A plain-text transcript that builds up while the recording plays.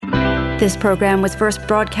This program was first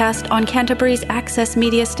broadcast on Canterbury's access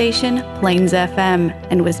media station, Plains FM,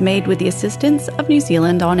 and was made with the assistance of New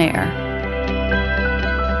Zealand On Air.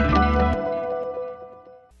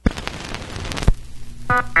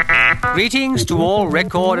 Greetings to all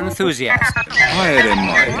record enthusiasts. Higher in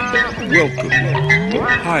mind. Welcome.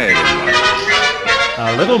 Higher in mind.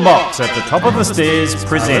 A Little Box at the Top of the Stairs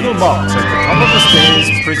presents. A Little Box at the Top of the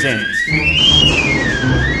Stairs presents.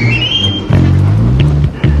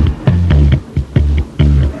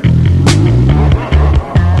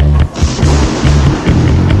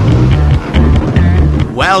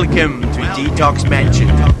 Welcome to Detox Mansion.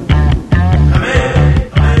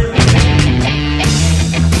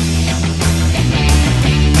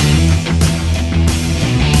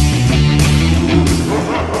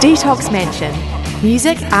 Detox Mansion.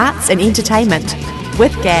 Music, arts and entertainment.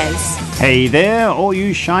 With Gaz. Hey there, all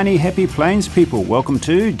you shiny happy Plains people. Welcome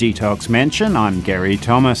to Detox Mansion. I'm Gary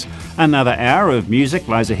Thomas. Another hour of music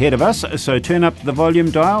lies ahead of us, so turn up the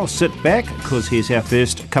volume dial, sit back, because here's our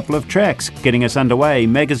first couple of tracks. Getting us underway,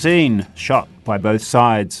 Magazine, shot by both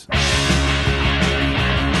sides.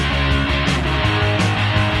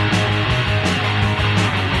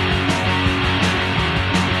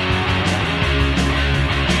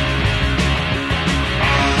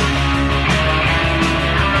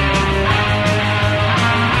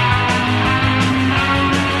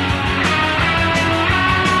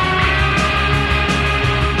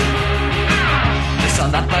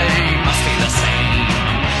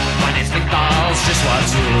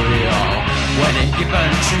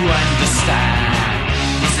 To understand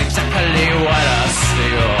is exactly what I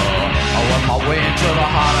feel. I went my way into the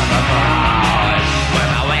heart of the crowd.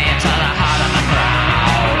 Went my way into the heart of the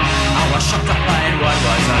crowd. I was shocked to find what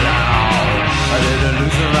was allowed. I didn't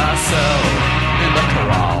lose myself in the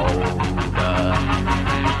crowd.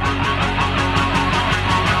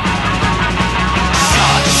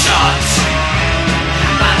 Shot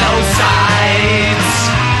by those sides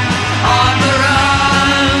on the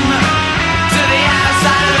run to the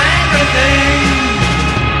outside of everything.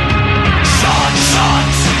 Shot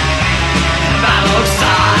by both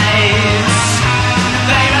sides.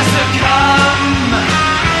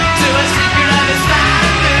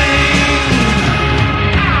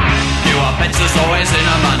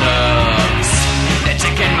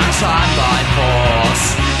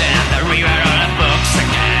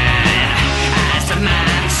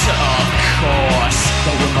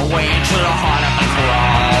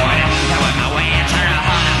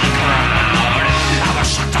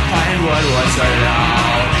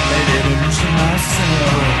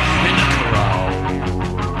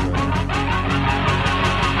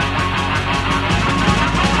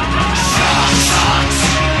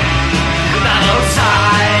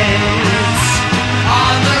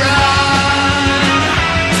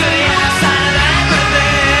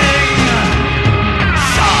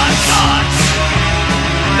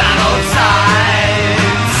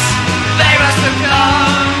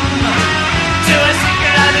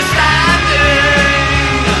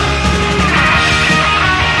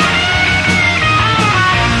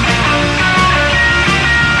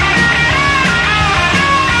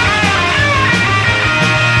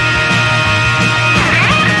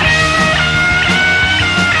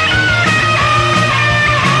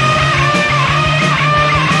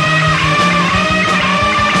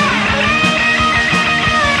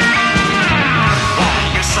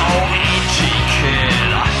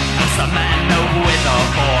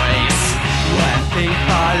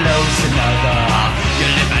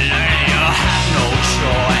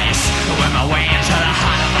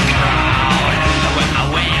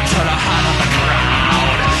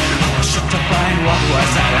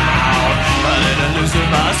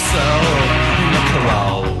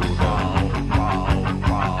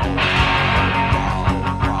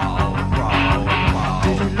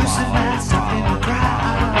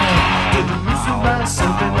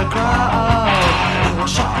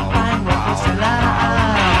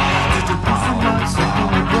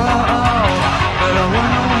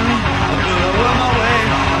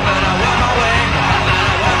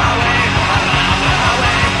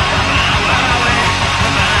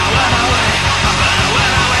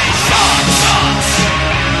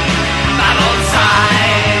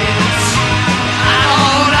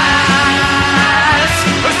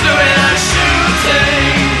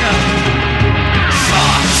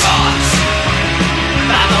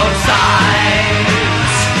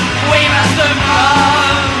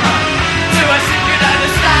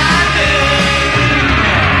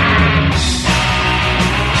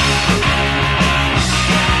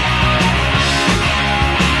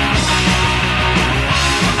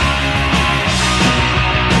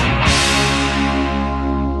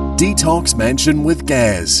 Detox Mansion with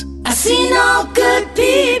Gaz. I've seen all good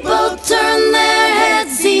people turn their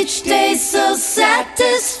heads each day, so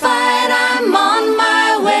satisfied I'm on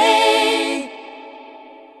my way.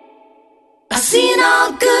 I've seen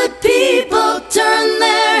all good people turn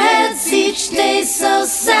their heads each day, so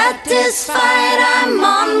satisfied I'm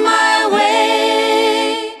on my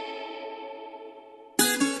way.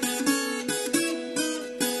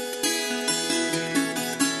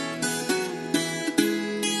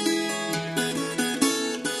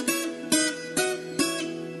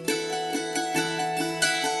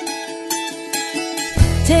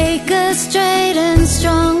 Take a straight and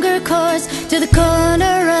stronger course to the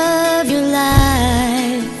corner of your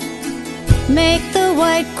life. Make the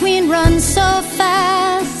White Queen run so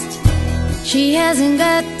fast, she hasn't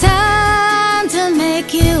got time to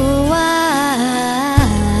make you a wife.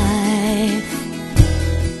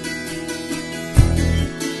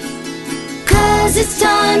 'Cause it's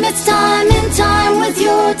time in time with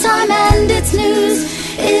your time, and its news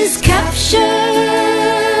is captured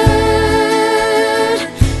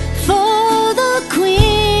for the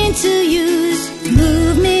Queen to use.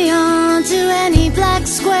 Move me on to any black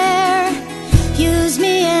square, use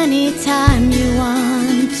me anytime you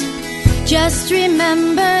want. Just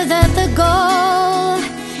remember that the goal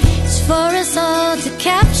is for us all to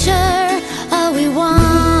capture all we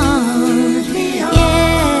want.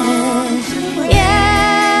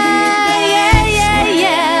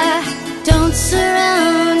 Yeah. Don't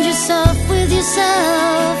surround yourself with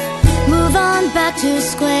yourself. Move on back to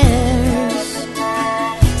squares.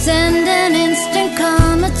 Send an instant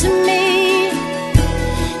comment to me,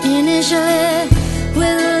 initially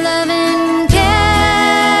with love and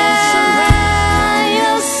care. Surround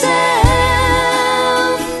yourself,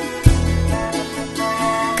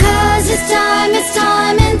 'cause it's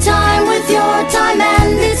time in time with your time,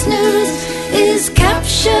 and its news is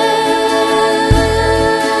captured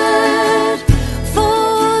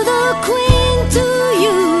for the Queen to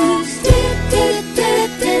use.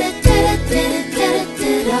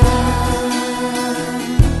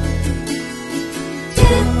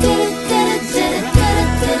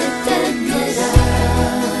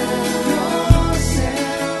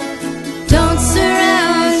 Don't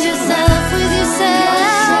surround yourself with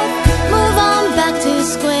yourself. Move on back to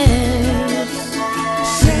squares.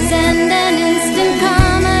 Send an instant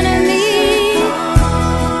comment to me,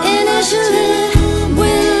 initially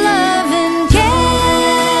with love and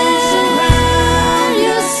care. Surround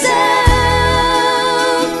yourself,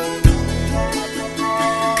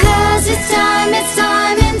 'cause it's time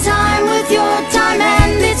in time with your time,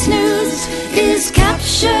 and its news is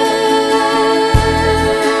captured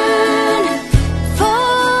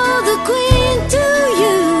for the Queen to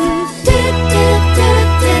use.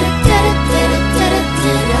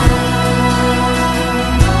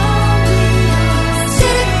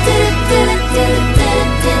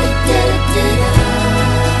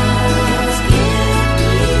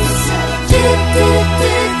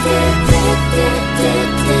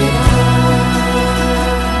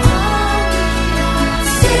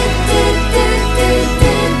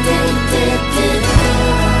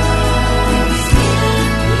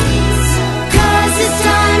 Cause it's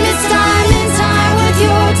time in time with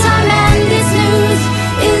your time, and this news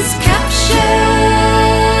is captured.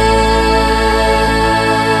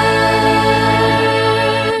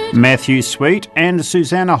 Matthew Sweet and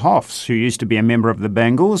Susanna Hoffs, who used to be a member of the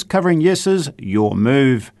Bangles, covering Yes's Your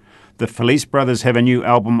Move. The Felice brothers have a new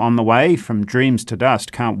album on the way, From Dreams to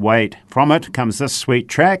Dust. Can't wait. From it comes this sweet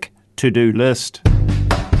track, To-Do List.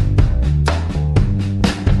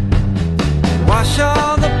 Wash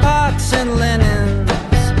all the pots and linens,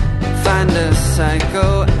 find a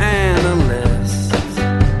psychoanalyst,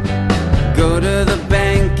 go to the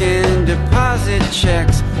bank and deposit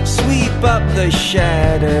checks, sweep up the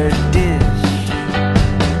shattered dish,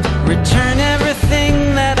 return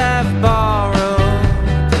everything that I've borrowed,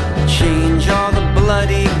 change all the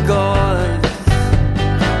bloody gauze,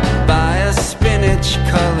 buy a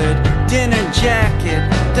spinach-colored dinner jacket,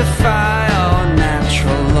 defy all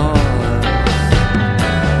natural laws.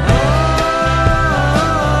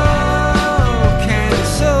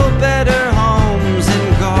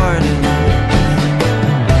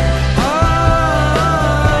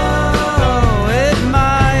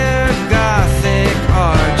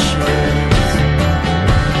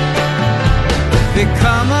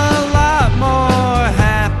 Become a lot more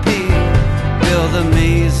happy, build a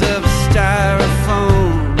maze of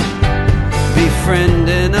styrofoam, befriend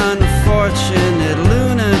an unfortunate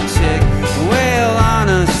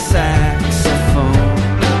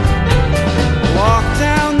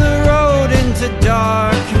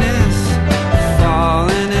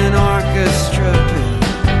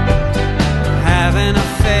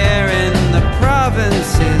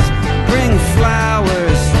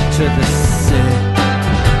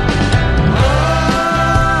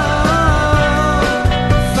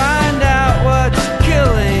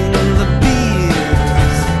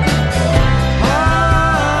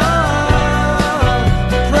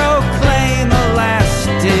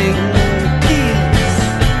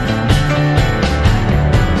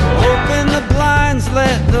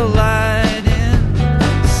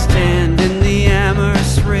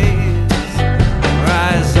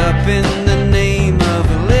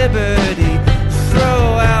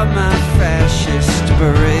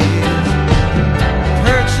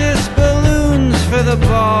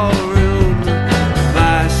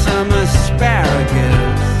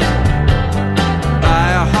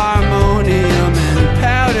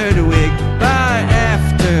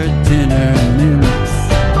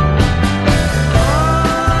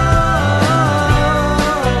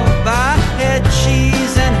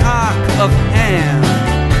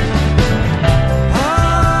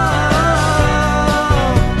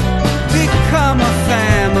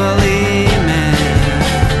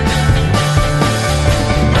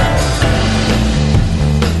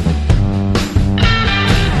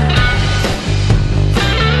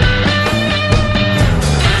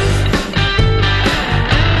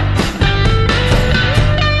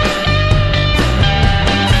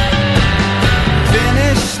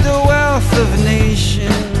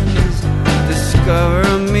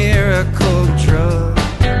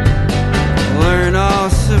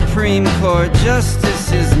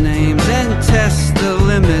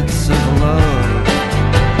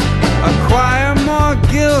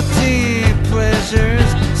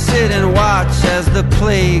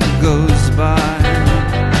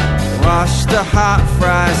the hot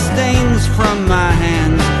fry stains from my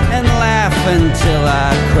hands and laugh until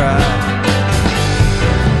I cry.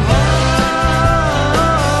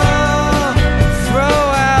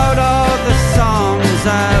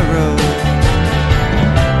 I wrote,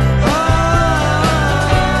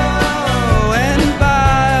 oh, and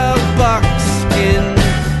buy a buckskin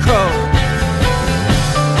coat.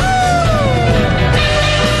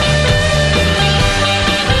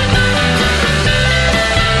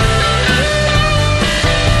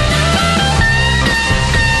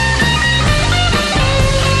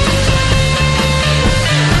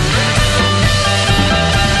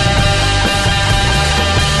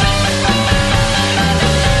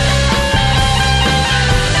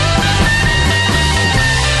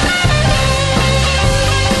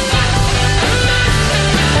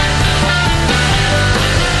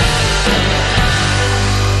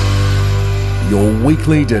 Your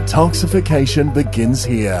weekly detoxification begins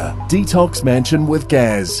here. Detox Mansion with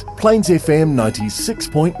Gaz. Plains FM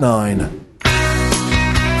 96.9.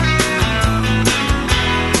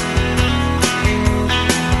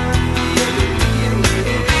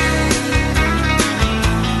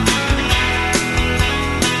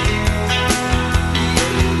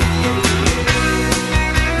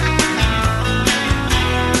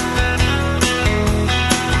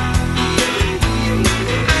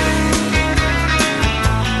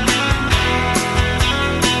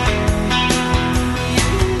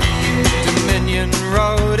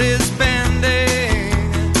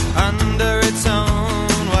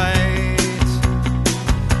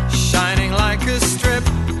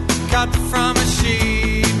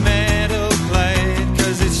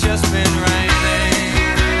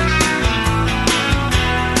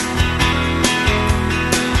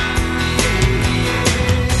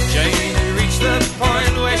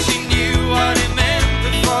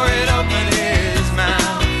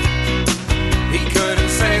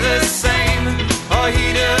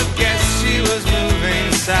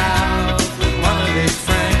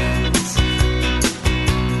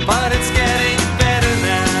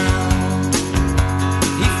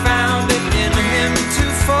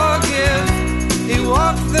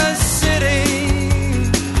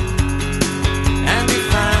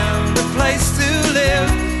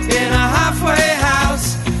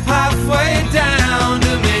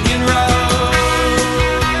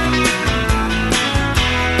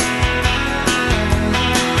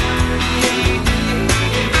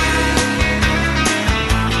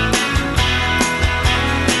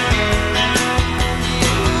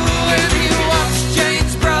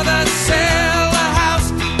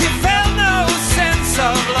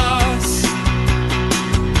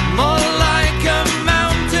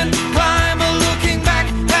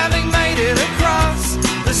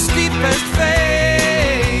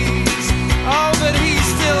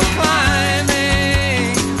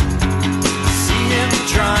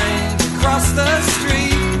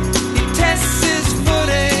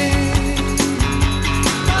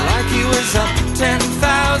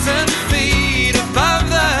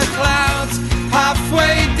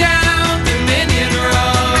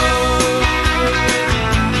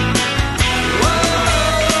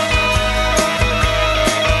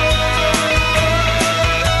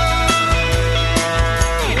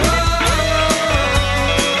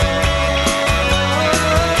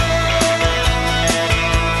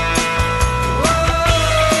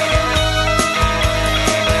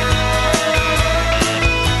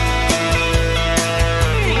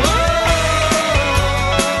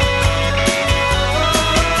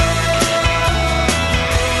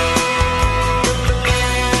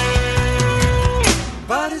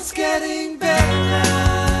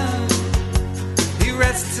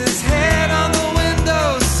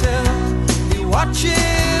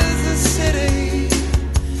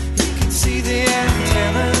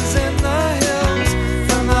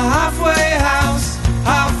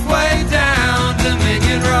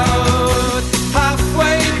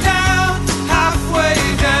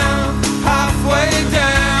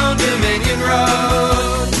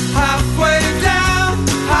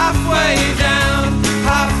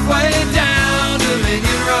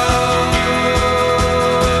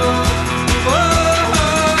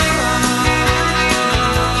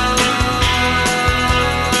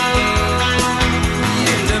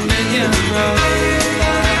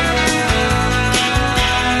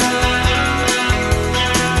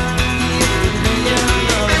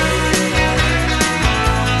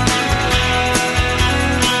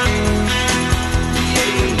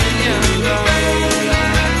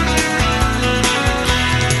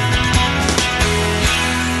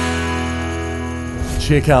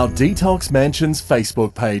 Check out Detox Mansion's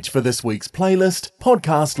Facebook page for this week's playlist,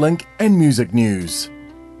 podcast link and music news.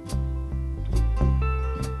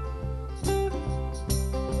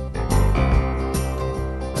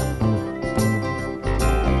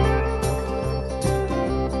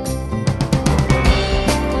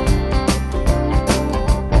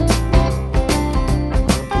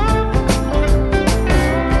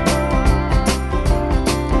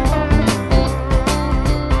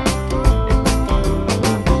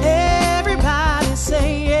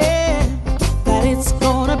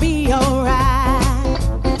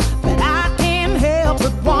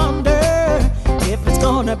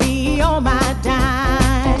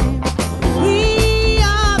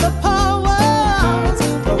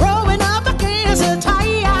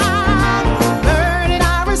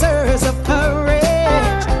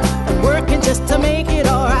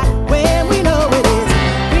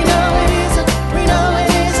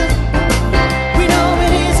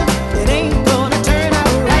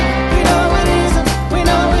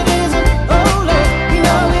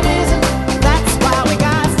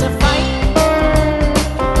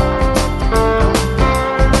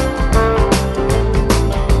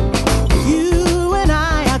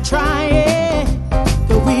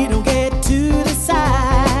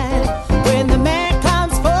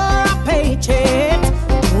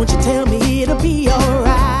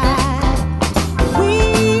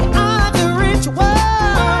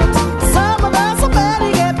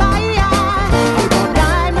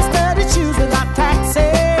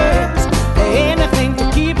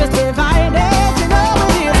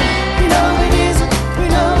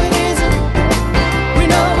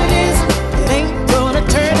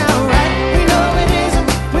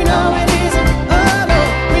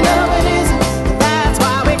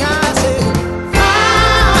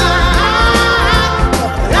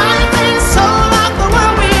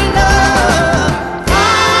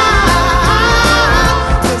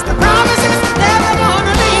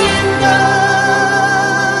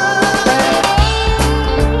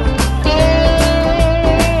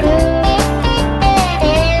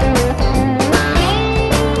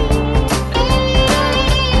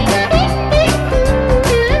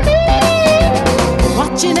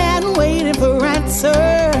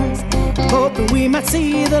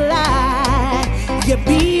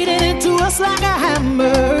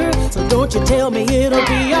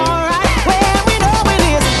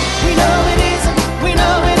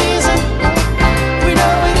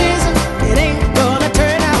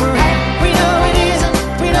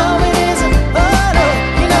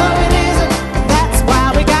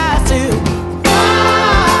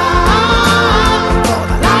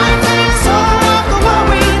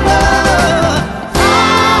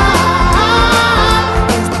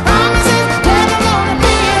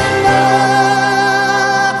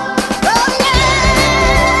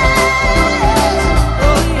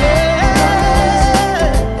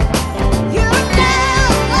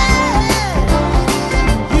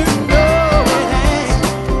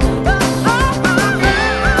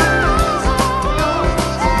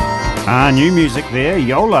 New music there,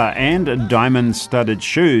 Yola and Diamond-Studded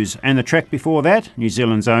Shoes. And the track before that, New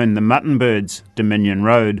Zealand's own The Muttonbirds, Dominion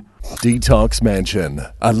Road. Detox Mansion,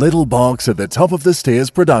 a little box at the top of the stairs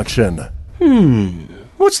production.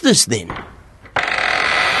 What's this then?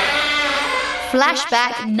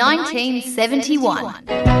 Flashback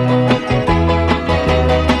 1971.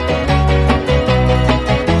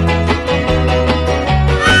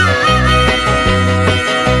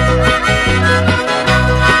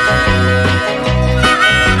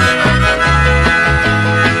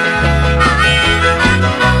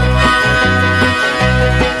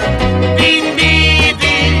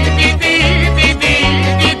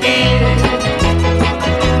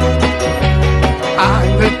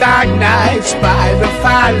 Dark nights by the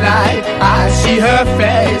firelight, I see her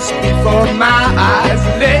face before my eyes.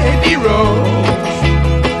 Lady Rose,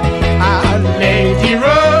 ah, Lady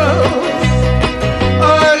Rose,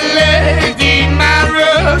 oh Lady, my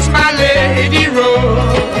Rose, my Lady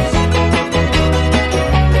Rose.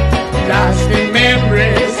 Lost in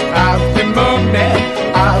memories of the moment,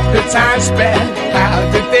 of the time spent, how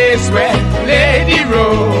the days went. Lady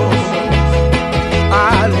Rose,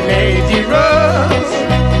 ah, Lady Rose.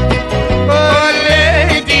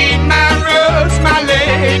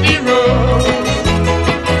 Lady Rose,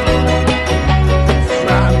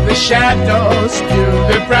 from the shadows to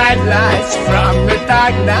the bright lights, from the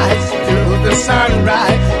dark nights to the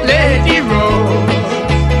sunrise. Lady Rose,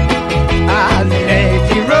 ah,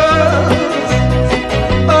 Lady Rose,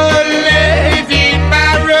 oh Lady,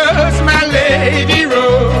 my Rose, my Lady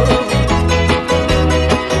Rose.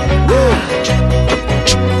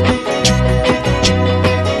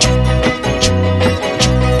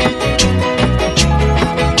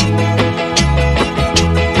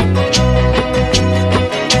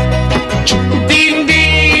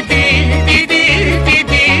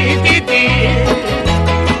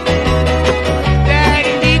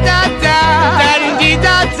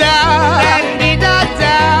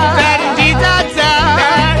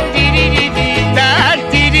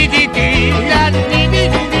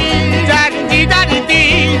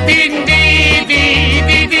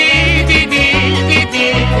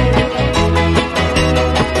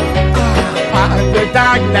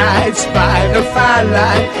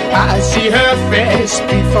 twilight, I see her face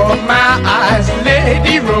before my eyes.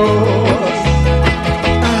 Lady Rose,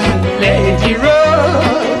 Lady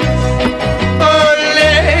Rose, oh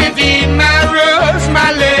lady, my rose,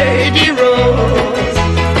 my Lady Rose.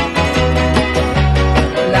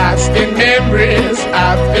 Lost in memories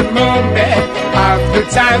of the moment, of the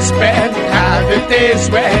time spent, how the days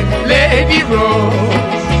went. Lady Rose,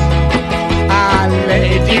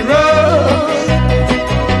 Lady Rose,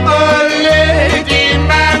 oh lady,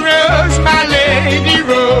 my rose, my Lady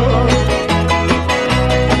Rose.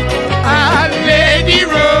 Lady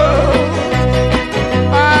Rose,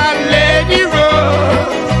 Lady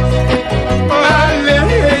Rose, my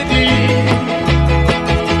lady,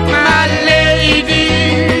 my lady,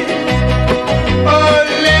 oh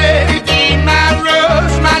lady, my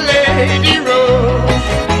rose, my Lady Rose,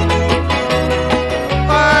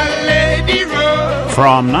 oh Lady Rose.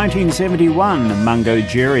 From 1971, Mungo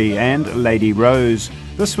Jerry and Lady Rose.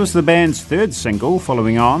 This was the band's third single,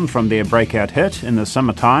 following on from their breakout hit In the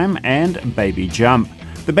Summertime and Baby Jump.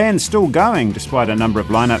 The band's still going despite a number of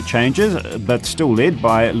lineup changes, but still led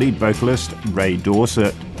by lead vocalist Ray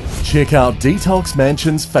Dorset. Check out Detox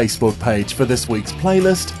Mansion's Facebook page for this week's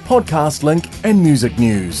playlist, podcast link and music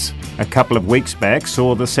news. A couple of weeks back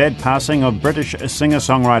saw the sad passing of British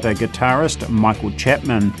singer-songwriter guitarist Michael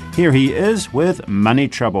Chapman. Here he is with Money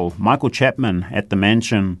Trouble. Michael Chapman at the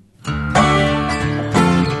Mansion.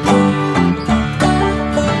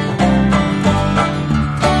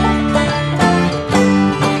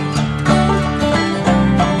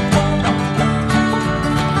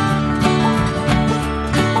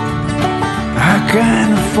 I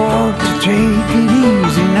can't afford to take it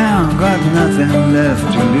easy now, got nothing left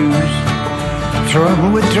to lose.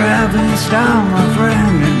 Trouble with traveling style, my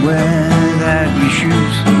friend, and without your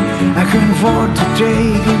shoes. I can't afford to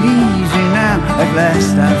take it easy now, at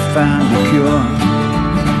last I found a cure.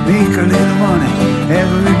 Make a little money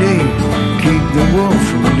every day, keep the wolf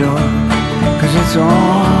from the door, 'cause it's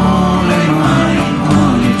only money,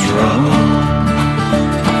 money trouble.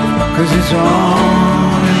 'Cause it's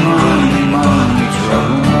only money, money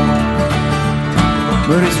trouble.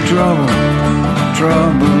 But it's trouble,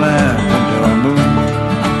 trouble after double.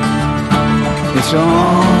 It's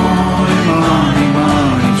only money,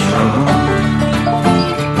 money trouble.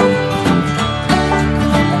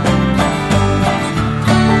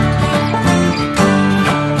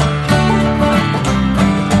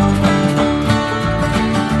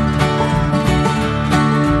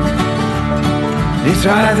 It's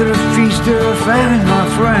either a feast or a famine, my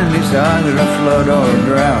friend. It's either a flood or a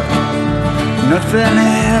drought. Nothing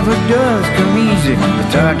ever does come easy. The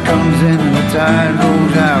tide comes in and the tide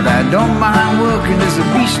rolls out. I don't mind working as a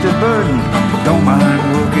beast of burden. Don't mind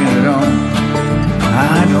working at all.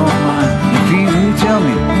 I don't mind if you tell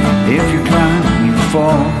me if you climb, you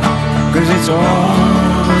fall. 'Cause it's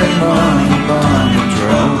only money, money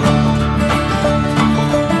trouble.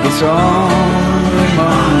 It's only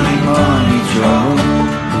money, money trouble.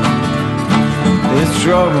 It's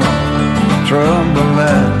trouble, trouble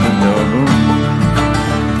after double.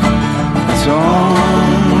 It's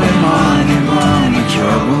only money, money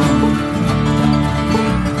trouble.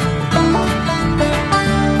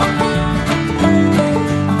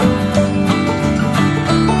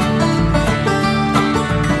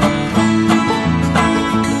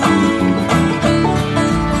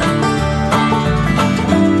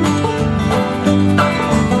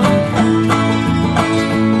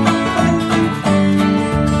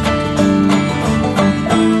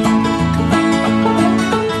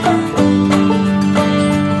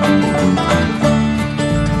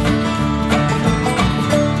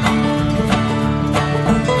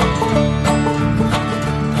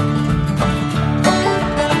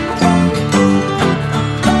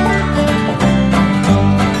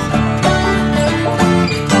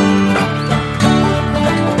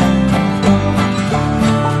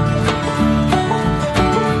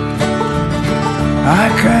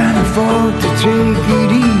 Take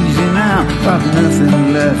it easy now, got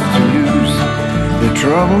nothing left to lose. The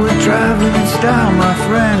trouble with traveling style, my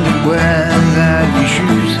friend, is without your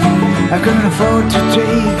shoes. I couldn't afford to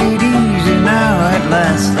take it easy now, at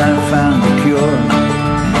last I found the cure.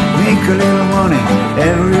 Make a little money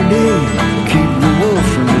every day, keep the wolf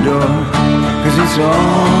from the door. 'Cause it's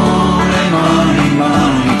only money,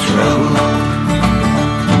 money trouble.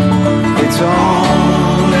 It's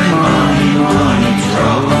only money, money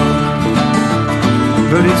trouble.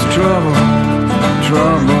 But it's trouble,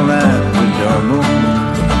 trouble after double.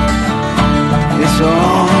 It's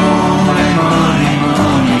only money,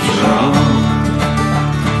 money trouble.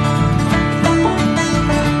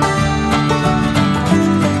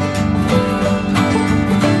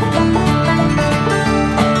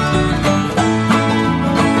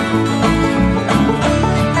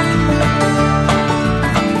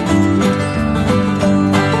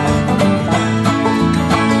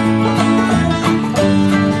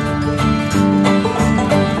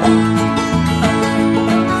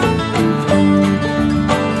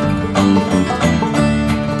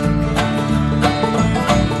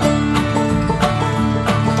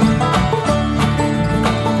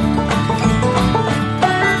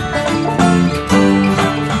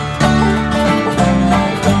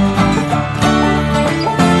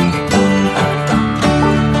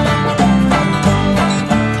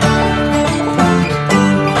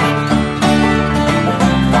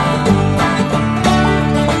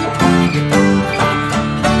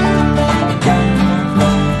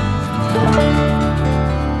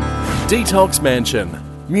 Detox Mansion.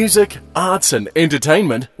 Music, arts and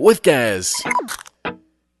entertainment with Gaz.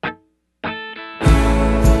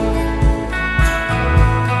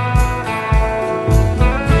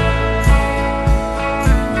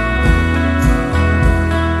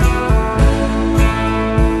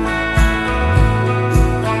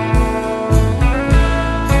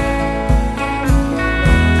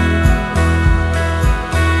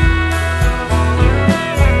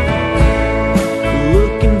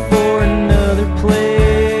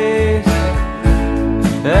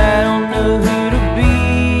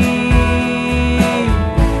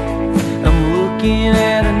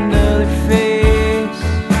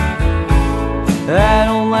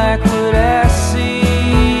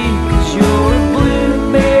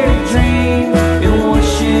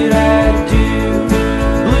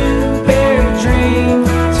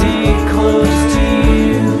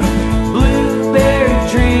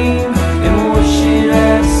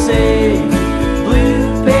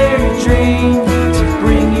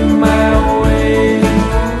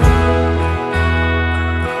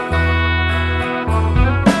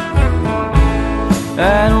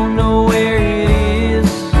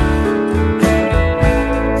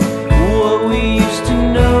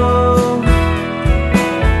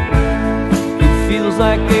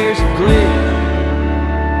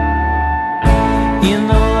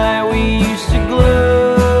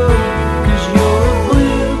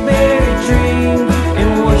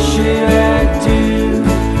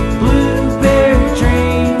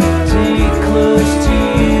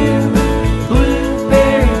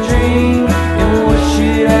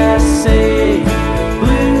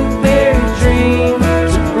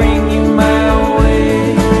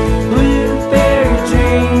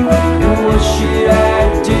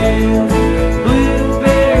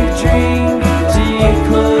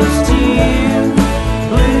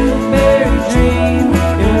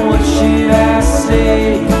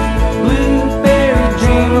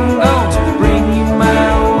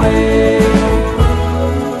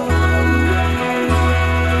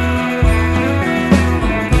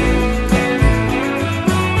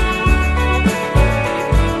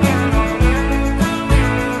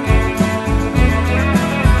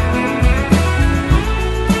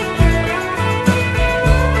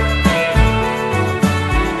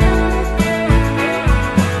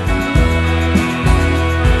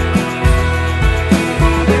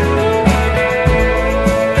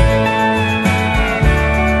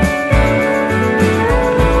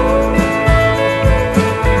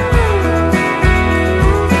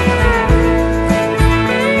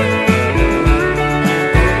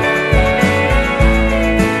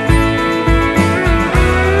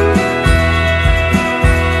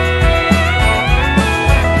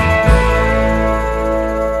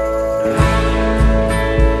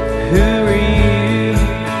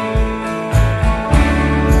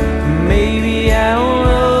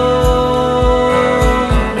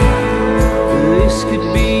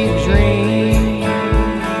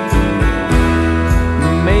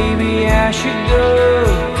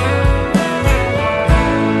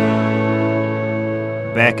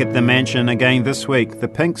 At the Mansion again this week, the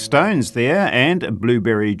Pink Stones there and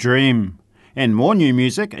Blueberry Dream. And more new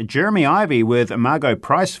music, Jeremy Ivey with Margo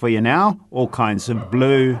Price for you now, All Kinds of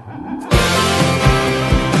Blue.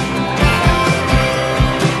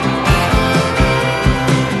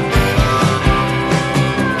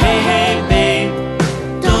 Hey, hey, babe,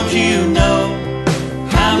 don't you know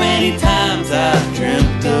how many times I've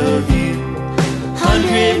dreamt of you?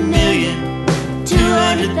 100 million,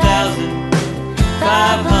 200,000,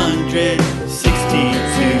 562.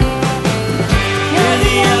 You're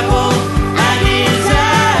the apple I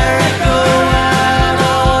desire. I go out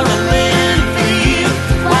on a limb for you.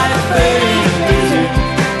 White bird in a blizzard.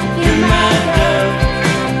 You're my dove.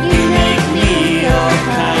 You make me all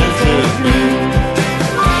kinds of blue.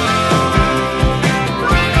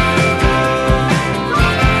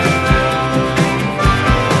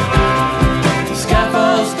 The sky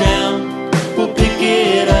falls down. We'll pick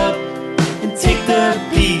it up and take the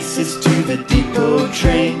pieces to the depot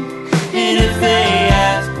train. And if they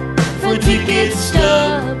ask for a ticket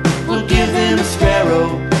stub, we'll give them a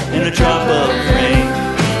sparrow and a drop of rain.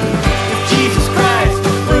 If Jesus Christ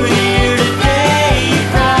were here today, you'd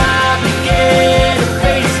probably get a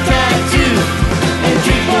face tattoo and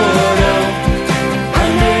drink Bordeaux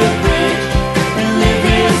under a bridge and live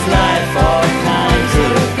his life all kinds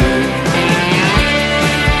of good.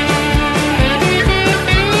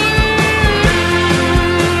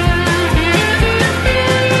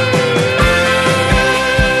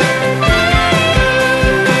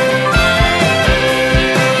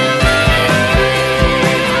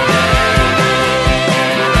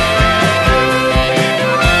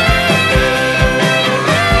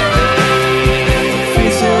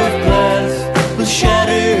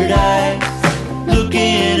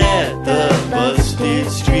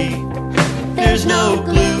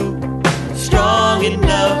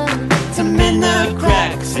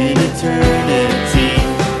 eternity.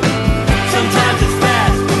 Sometimes it's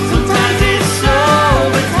fast, sometimes it's slow,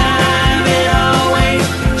 but time, it always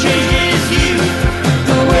changes you.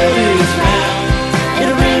 The world is round,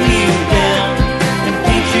 it'll bring you down and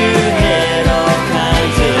paint your head all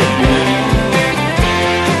kinds of blue.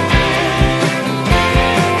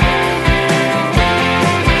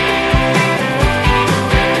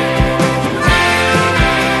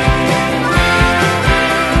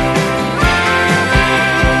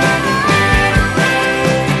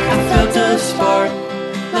 I felt a spark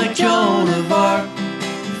like Joan of Arc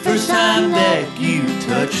the first time that you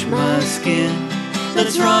touched my skin.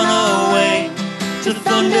 Let's run away to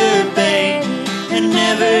Thunder Bay and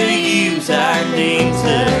never use our names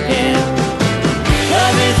again.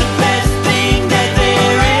 Love is the best thing that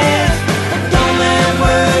there is, but don't let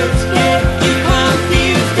words get you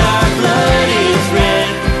confused. Our blood is red,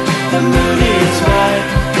 the moon is white,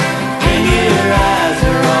 and your eyes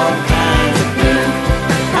are all kinds of blue.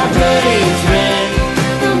 Our blood is red,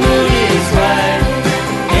 the moon is white,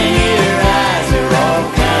 and your eyes are all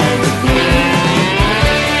kinds of blue.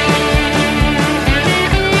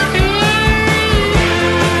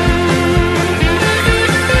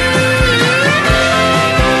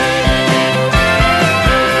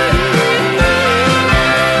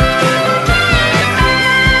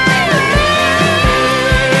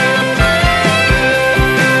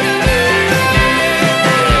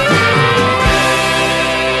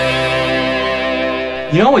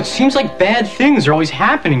 You know, it seems like bad things are always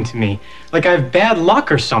happening to me. Like I have bad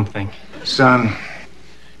luck or something. Son,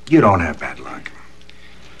 you don't have bad luck.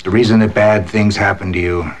 The reason that bad things happen to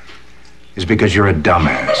you is because you're a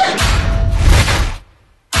dumbass.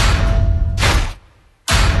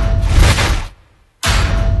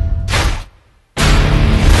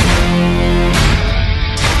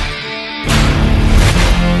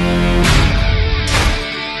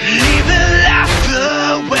 Live the life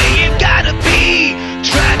the way you gotta be.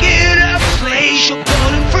 Drag it up, place your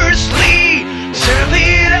bottom firstly. Serve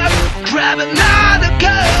it up, grab another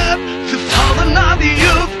cup. The fallen of the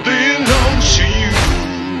earth belongs to you.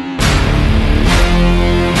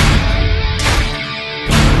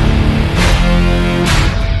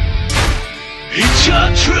 It's your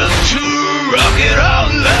truth to rock it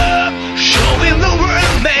all up. Showing the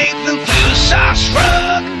world, make them feel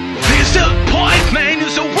starstruck. Disappointment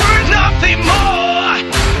is a word, nothing more.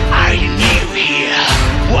 Are you new here?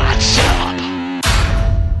 What's up?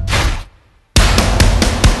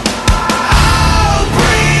 I'll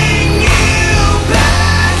bring you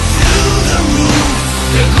back to the roots,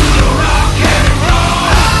 the good rock and roll.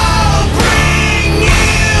 I'll bring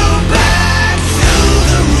you back to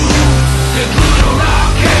the roots, the good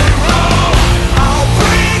rock and roll. I'll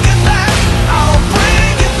bring it back, I'll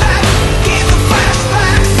bring it back. Give the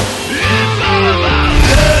flashbacks. It's all about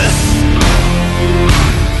us.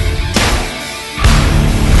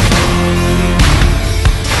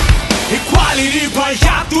 Equality,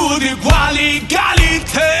 pagliato di equality.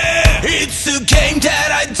 It's a game that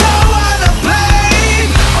I don't wanna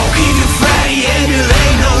play. I'll keep you Freddy and you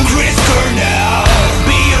ain't no Chris Cornell.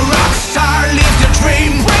 Be a rock star, live the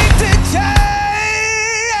dream, break the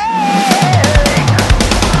chain.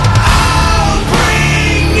 I'll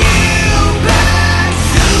bring you back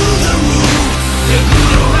to the roots, the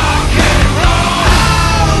good rock and roll.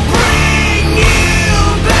 I'll bring you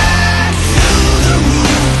back to the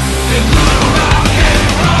roots, the good rock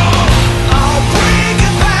and roll. I'll bring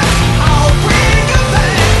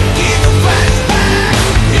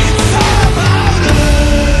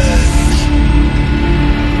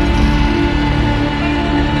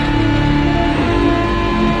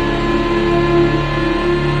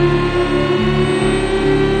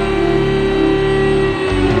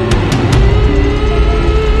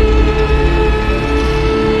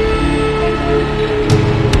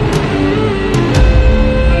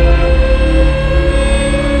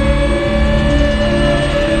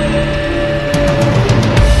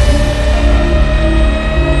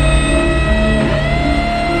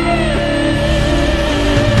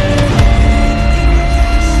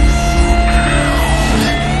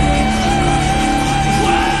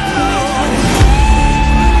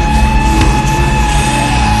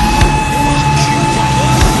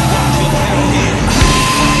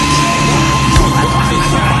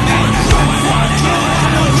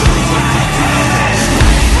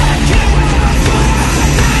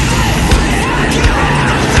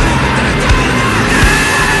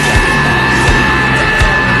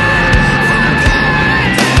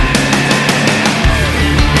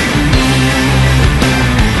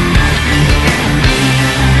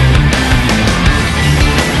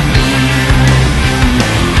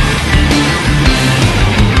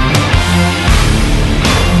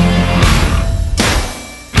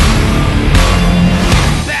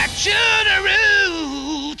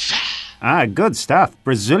Good stuff.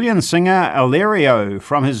 Brazilian singer Alirio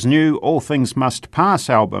from his new All Things Must Pass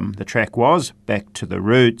album. The track was Back to the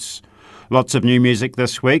Roots. Lots of new music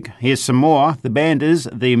this week. Here's some more. The band is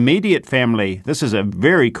The Immediate Family. This is a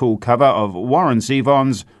very cool cover of Warren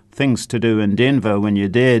Zevon's Things to Do in Denver When You're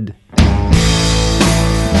Dead.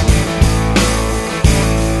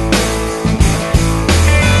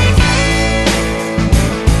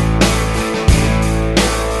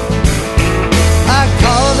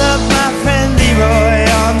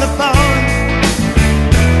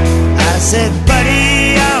 I said,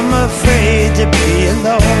 buddy, I'm afraid to be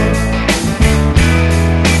alone.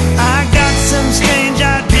 I got some strange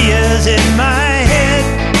ideas in my head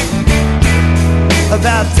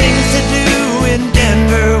about things to do in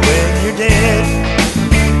Denver when you're dead.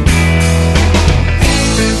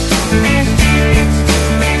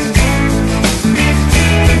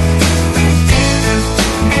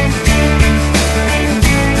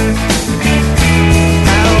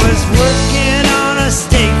 I was working on a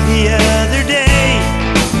steak the other day,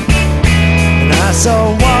 and I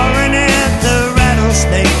saw Warren at the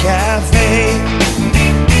Rattlesnake Cafe,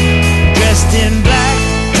 dressed in black,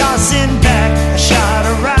 tossing back a shot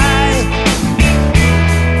of rye,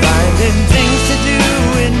 finding things to do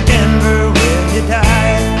in Denver when you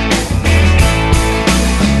die.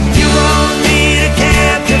 You won't need a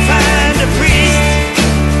cab to find a priest.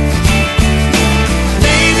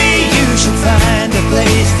 Maybe you should find a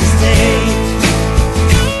place to stay,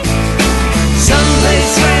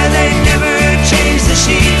 someplace where they never change the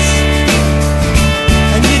sheets,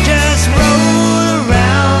 and you just roll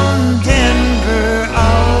around Denver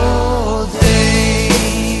all day.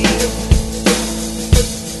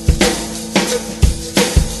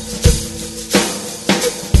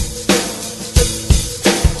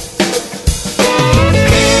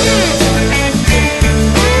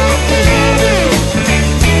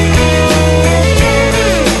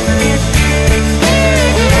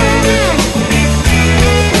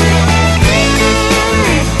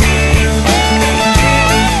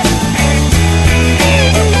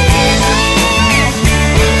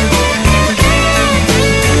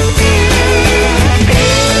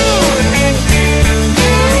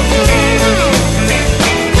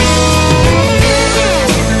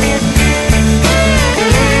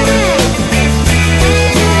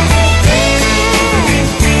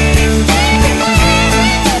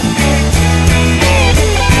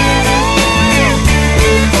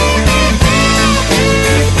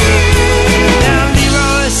 Now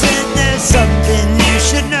Leroy said there's something you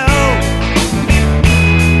should know.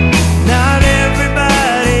 Not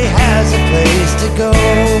everybody has a place to go,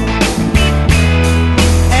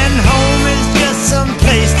 and home is just some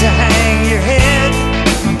place to hang your head,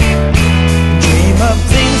 dream of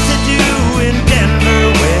things to do in Denver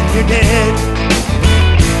when you're dead.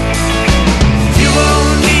 You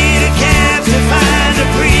won't need a cab to find a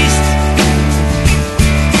priest.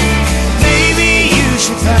 Maybe you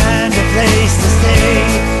should find a place to stay,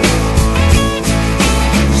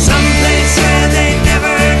 someplace where they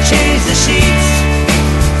never change the sheets,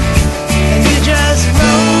 and you just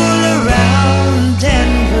roll around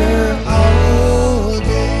Denver all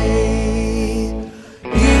day.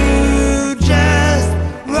 You just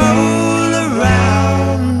roll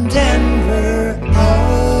around Denver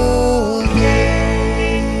all day.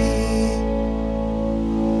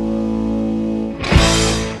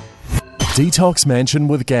 Detox Mansion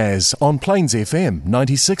with Gaz on Plains FM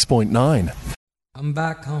 96.9. I'm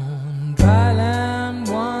back on dry land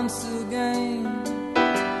once again.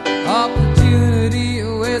 Opportunity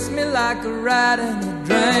awaits me like a rat in a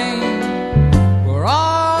drain. We're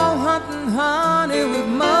all hunting honey with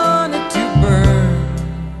money to burn.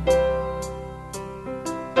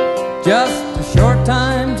 Just a short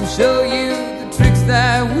time to show you the tricks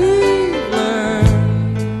that we've learned.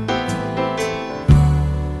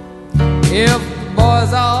 If the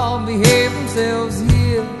boys all behave themselves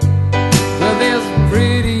here, well, there's some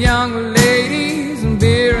pretty young ladies and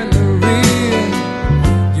beer in the rear.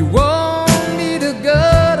 You won't need a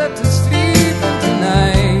gutter to sleep in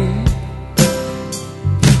tonight.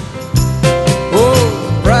 Oh,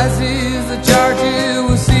 the prices, the charges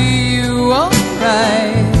will see you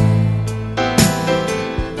alright.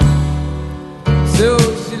 So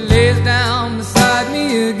she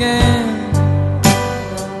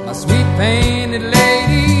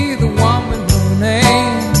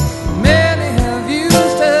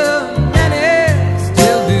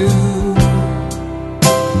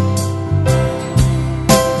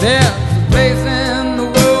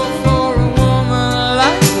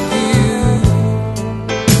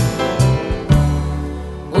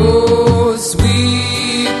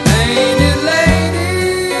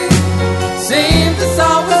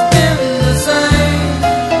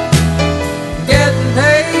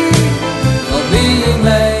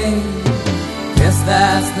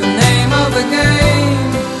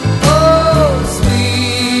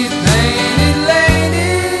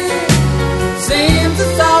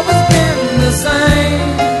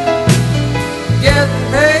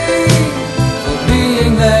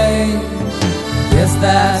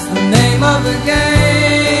name of the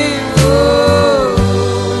game. Oh,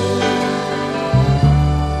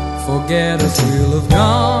 forget us, we'll have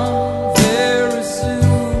gone very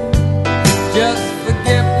soon. Just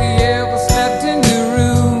forget we ever slept in your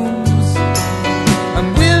rooms, and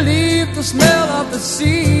we'll leave the smell of the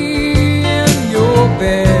sea in your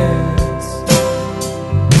beds.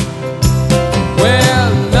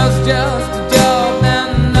 Well, love's just a job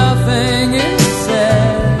and nothing is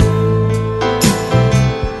said.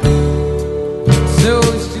 So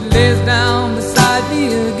she lays down beside me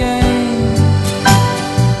again,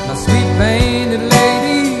 my sweet painted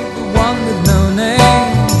lady, the one with no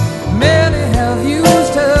name. Many have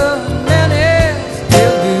used her, many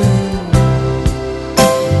still do.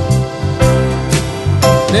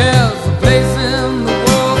 There's a place in the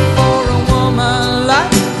world for a woman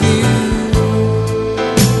like you.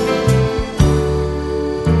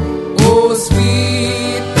 Oh,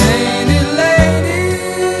 sweet painted lady,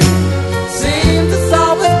 seems it's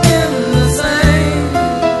always been the same.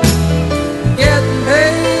 Getting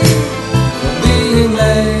paid for being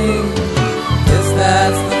late. Yes,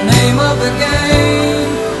 that's the name of the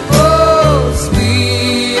game. Oh,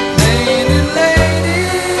 sweet painted lady,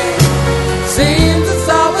 seems it's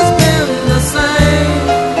always been the same.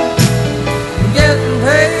 Getting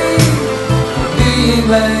paid for being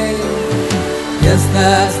late. Yes,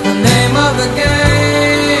 that's the name of the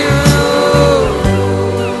game. Oh.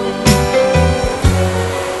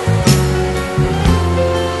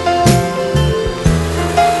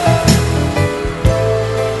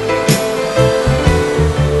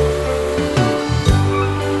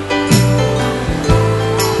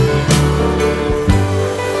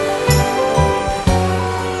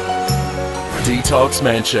 Detox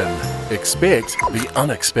Mansion. Expect the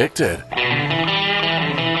unexpected.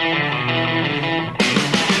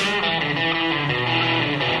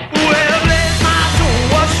 Well, bless my soul,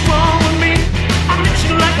 what's wrong with me? I'm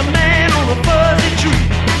itching like a man on a fuzzy tree.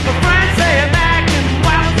 My friends say I'm acting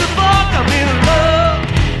wild as fuck. I'm in love,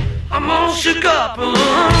 I'm all shook up.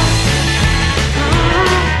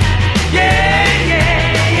 Yeah,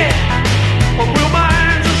 yeah, yeah. Well, my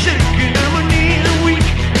hands are shaking and my knees are weak.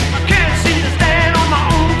 I can't seem to stand on my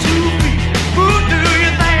own 2 feet. Who do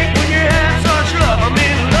you think when you have such love? I'm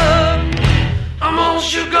in love, I'm all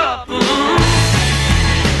shook up.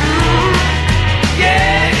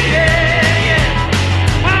 Yeah, yeah, yeah.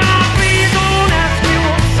 Well, please don't ask me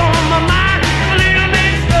what's on my mind. A little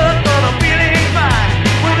mixed up, but I'm feeling fine.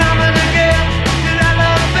 When I'm in a girl that I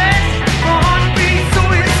love best, my heart beats so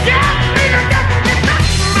it's got me to death.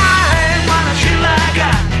 My hands wanna chill like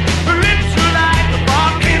I, her lips are like a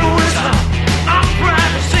volcano is hot. I'm proud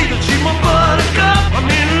to say that she's my buttercup. I'm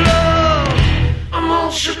in love, I'm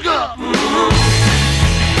all shook up.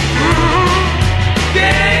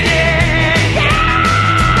 Yeah, yeah, yeah.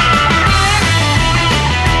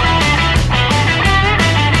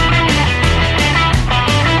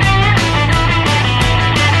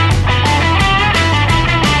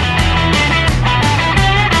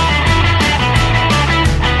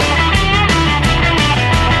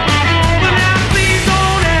 Well, now please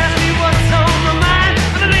don't ask me what's on my mind.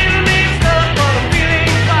 I'm a little mixed up, but I'm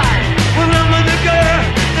feeling fine. When I'm with the girl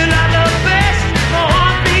that I love best, my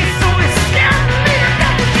heart beats so it's scaring me to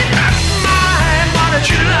death. She knocks my hand, why don't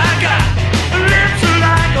you like I? Her lips are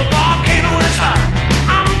like a volcano is hot.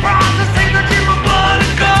 I'm proud to say that you're my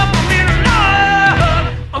buttercup. I'm in love,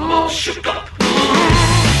 I'm all shook up.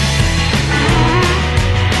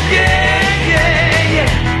 Yeah, yeah,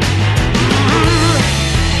 yeah.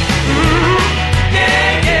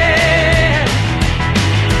 Yeah, yeah.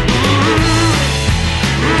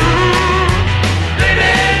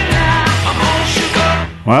 Baby, now I'm all shook up.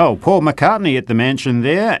 Well, Paul McCartney at the mansion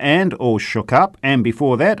there, and all shook up. And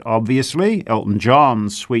before that, obviously, Elton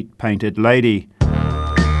John's Sweet Painted Lady.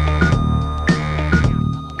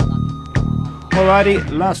 Alrighty,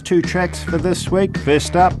 last 2 tracks for this week.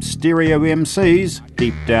 First up, Stereo MC's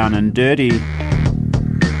Deep Down and Dirty.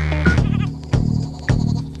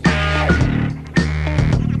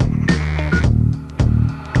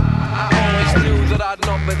 I always knew that I'd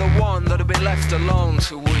not be the one that'd be left alone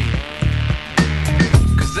to weep.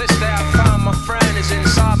 Cause this day I found my friend is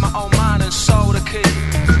inside my own mind and soul to keep.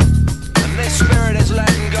 And this spirit is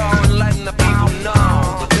letting go and letting the people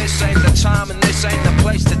know that this ain't the time and this ain't the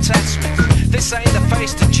place to test me. This ain't the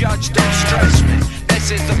face to judge, don't stress me.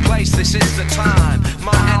 This is the place, this is the time.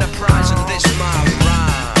 My enterprise and this my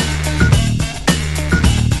rhyme.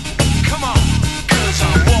 Come on, cause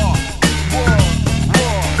I walk,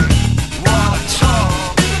 while I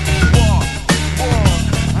talk. Walk,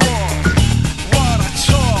 while I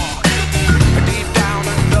talk. Deep down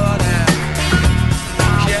and dirty.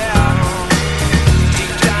 Yeah.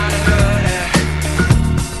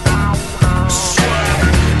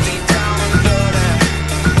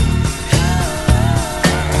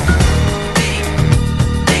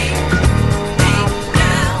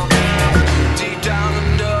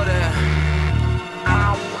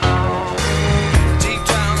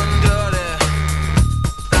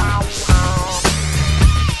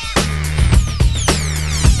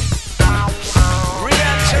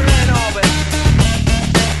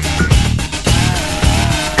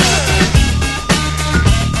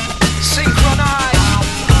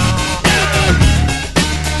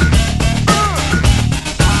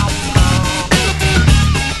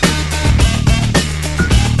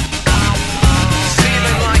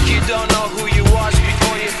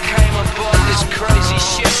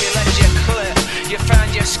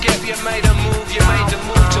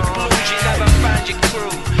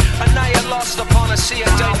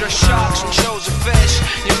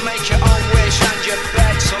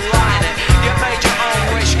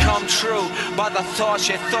 the thoughts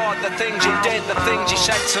you thought, the things you did, the things you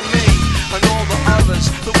said to me. And all the others,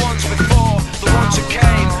 the ones before, the ones who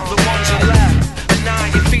came, the ones who left. And now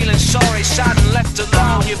you're feeling sorry, sad and left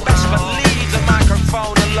alone. You best believe the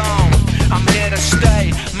microphone alone. I'm here to stay,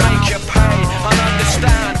 make you pay, and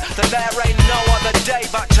understand that there ain't no other day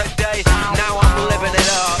but today. Now I'm living it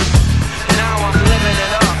up, now I'm living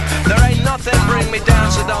it up. There ain't nothing bring me down,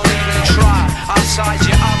 so don't even try. I'll size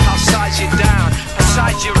you up, I'll size you down, I'll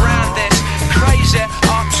size you round this crazy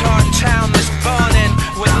upturned town that's burning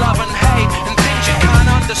with love and hate and things you can't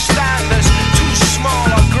understand. There's too small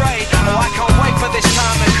or great. Oh, I can't wait for this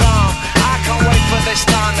time to come. I can't wait for this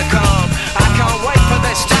time to come. I can't wait for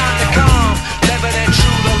this time to come. Living it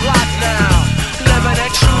through the light now. Living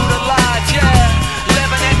it through the light, yeah.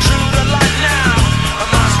 Living it through the light now. I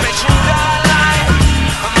must be through the light.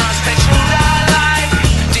 I must be through the light.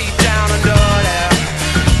 Deep down under there,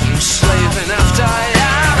 I'm slaving after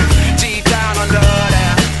you. Deep down under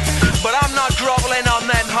there, but I'm not groveling on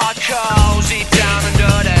them hard coals. Deep down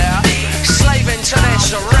under there, slaving to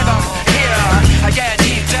this rhythm here. Yeah,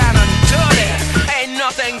 deep down under there, ain't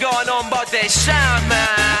nothing going on but this sound,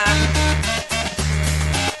 man.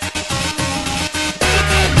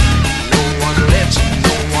 No one lives and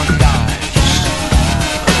no one dies.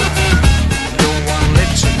 No one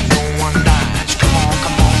lives and no one dies. Come on,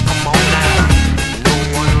 come on, come on now. No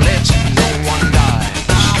one lives and no one dies.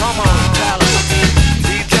 Come on, tell us.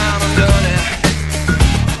 Deep down under there.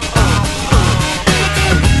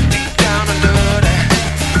 Deep down under there.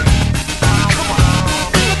 Come on.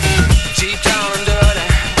 Deep down under there.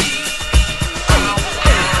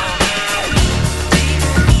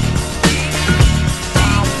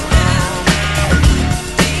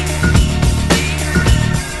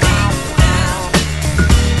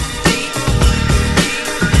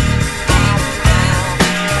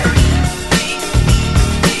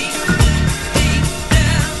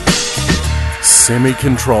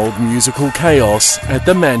 Semi-controlled musical chaos at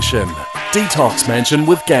the Mansion. Detox Mansion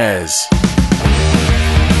with Gaz.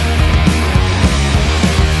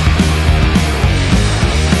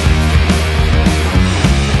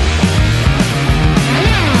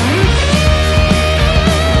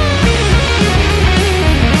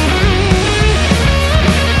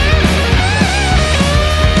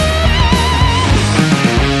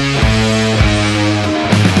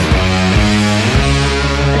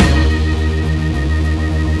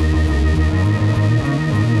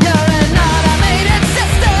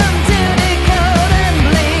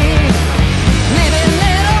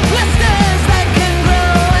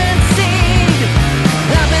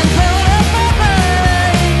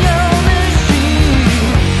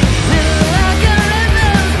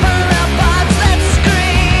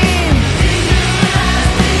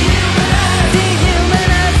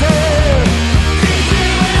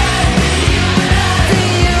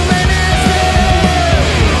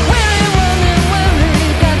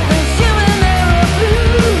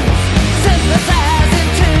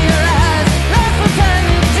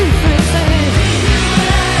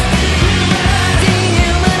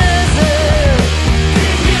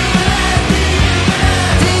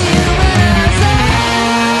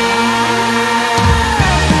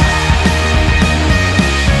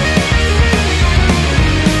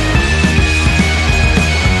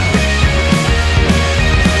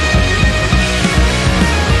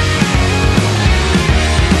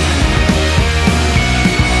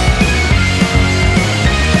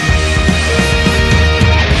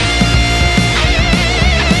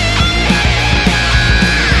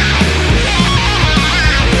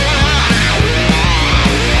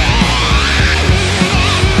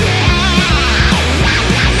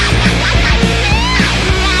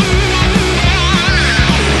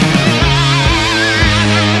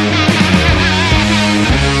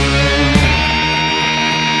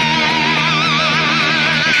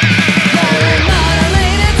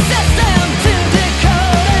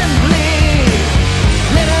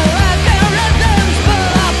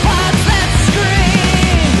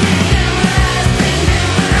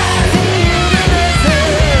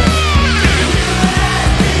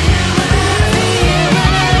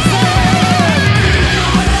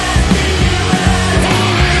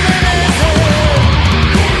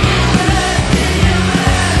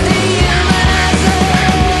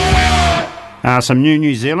 Some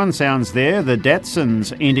New Zealand sounds there. The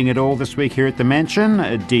Datsuns ending it all this week here at the Mansion.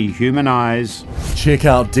 Dehumanise. Check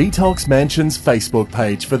out Detox Mansion's Facebook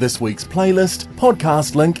page for this week's playlist,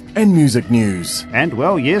 podcast link and music news. And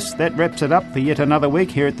well, yes, that wraps it up for yet another week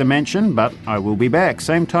here at the Mansion, but I will be back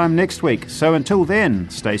same time next week. So until then,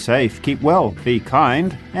 stay safe, keep well, be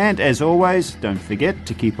kind, and as always, don't forget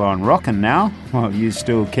to keep on rockin' now while you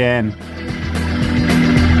still can.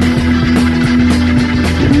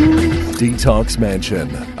 Detox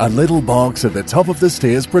Mansion, a Little Box at the Top of the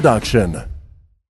Stairs production.